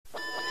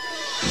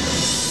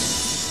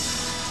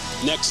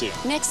Nexium.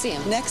 Nexium.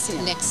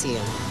 Nexium.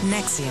 Nexium.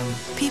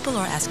 Nexium. People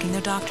are asking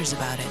their doctors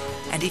about it.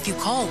 And if you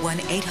call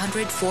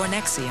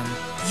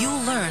 1-800-4-NEXIUM,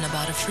 you'll learn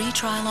about a free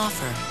trial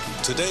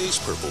offer. Today's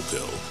purple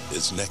pill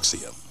is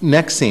Nexium.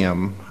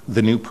 Nexium,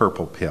 the new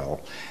purple pill,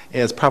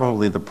 is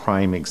probably the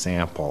prime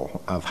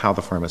example of how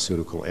the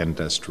pharmaceutical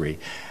industry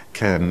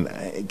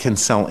can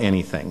sell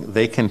anything.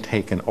 They can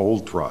take an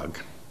old drug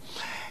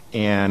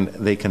and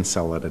they can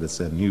sell it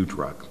as a new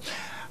drug.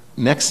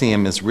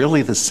 Nexium is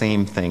really the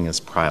same thing as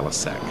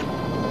Prilosec.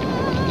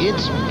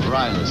 It's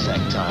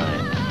Prilosec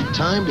time.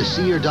 Time to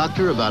see your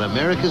doctor about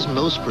America's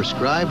most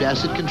prescribed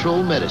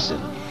acid-control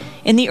medicine.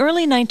 In the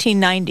early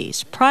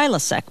 1990s,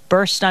 Prilosec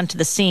burst onto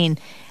the scene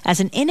as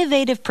an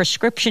innovative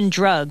prescription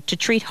drug to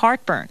treat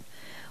heartburn.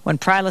 When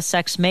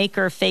Prilosec's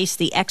maker faced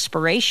the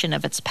expiration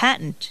of its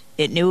patent,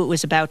 it knew it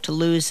was about to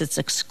lose its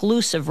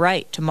exclusive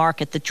right to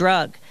market the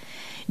drug.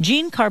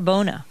 Gene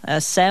Carbona, a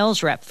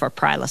sales rep for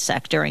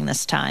Prilosec during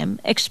this time,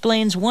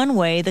 explains one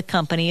way the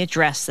company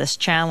addressed this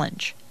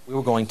challenge. We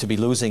were going to be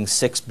losing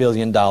 $6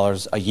 billion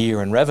a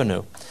year in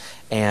revenue,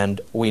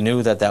 and we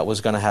knew that that was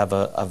going to have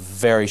a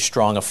very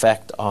strong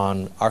effect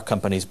on our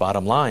company's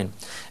bottom line,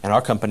 and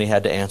our company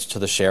had to answer to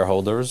the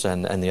shareholders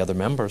and the other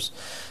members.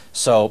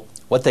 So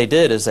what they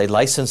did is they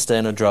licensed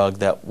in a drug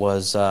that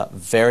was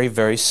very,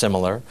 very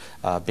similar,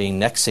 being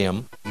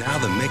Nexium. Now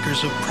the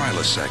makers of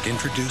Prilosec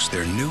introduced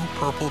their new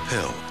purple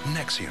pill,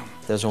 Nexium.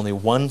 There's only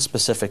one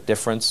specific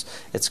difference.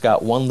 It's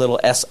got one little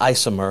S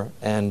isomer,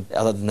 and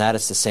other than that,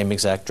 it's the same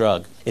exact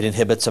drug. It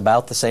inhibits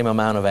about the same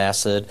amount of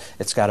acid.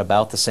 It's got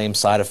about the same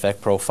side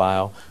effect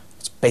profile.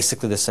 It's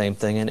basically the same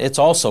thing, and it's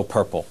also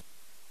purple.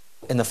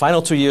 In the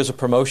final 2 years of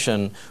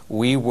promotion,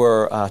 we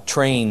were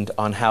trained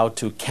on how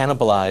to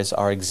cannibalize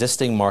our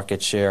existing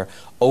market share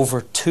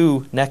over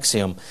to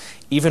Nexium,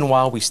 even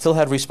while we still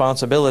had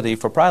responsibility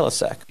for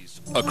Prilosec.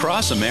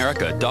 Across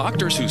America,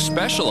 doctors who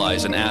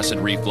specialize in acid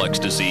reflux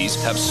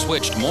disease have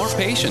switched more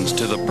patients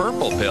to the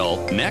purple pill,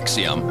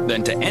 Nexium,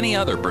 than to any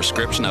other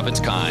prescription of its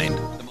kind.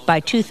 By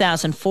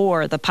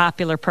 2004, the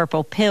popular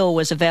purple pill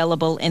was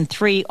available in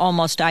 3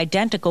 almost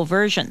identical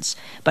versions,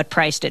 but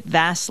priced at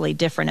vastly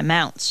different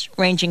amounts,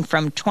 ranging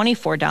from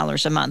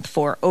 $24 a month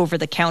for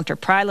over-the-counter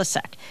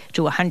Prilosec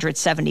to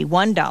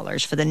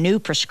 $171 for the new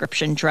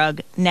prescription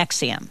drug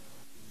Nexium.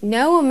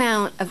 No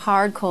amount of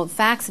hard, cold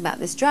facts about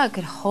this drug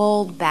could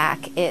hold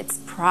back its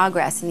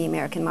progress in the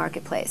American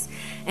marketplace.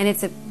 And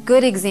it's a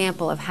good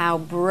example of how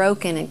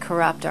broken and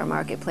corrupt our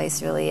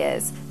marketplace really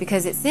is,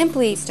 because it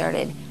simply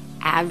started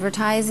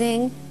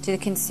advertising to the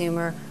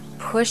consumer,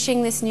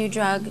 pushing this new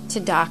drug to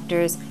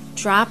doctors,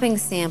 dropping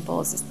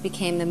samples. It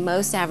became the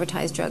most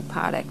advertised drug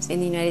product in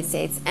the United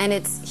States, and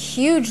it's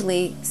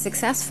hugely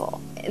successful.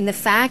 And the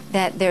fact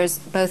that there's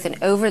both an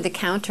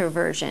over-the-counter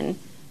version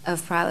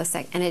of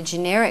Prilosec and a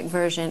generic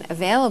version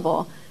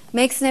available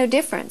makes no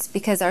difference,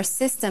 because our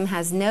system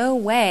has no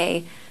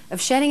way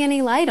of shedding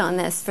any light on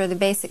this for the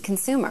basic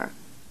consumer.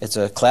 It's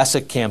a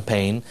classic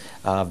campaign,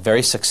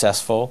 very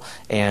successful,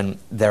 and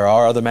there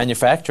are other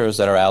manufacturers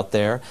that are out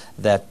there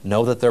that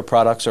know that their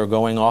products are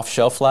going off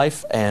shelf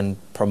life and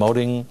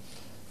promoting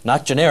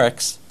not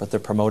generics, but they're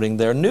promoting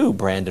their new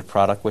branded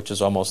product, which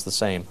is almost the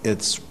same.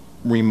 It's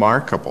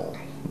remarkable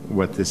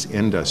what this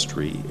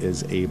industry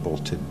is able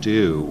to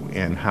do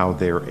and how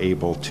they're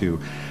able to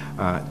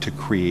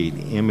create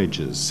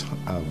images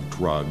of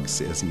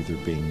drugs as either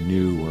being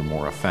new or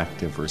more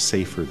effective or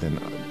safer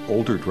than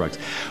older drugs,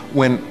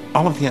 when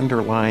all of the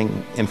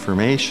underlying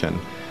information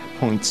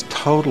points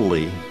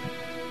totally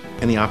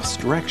in the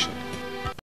opposite direction.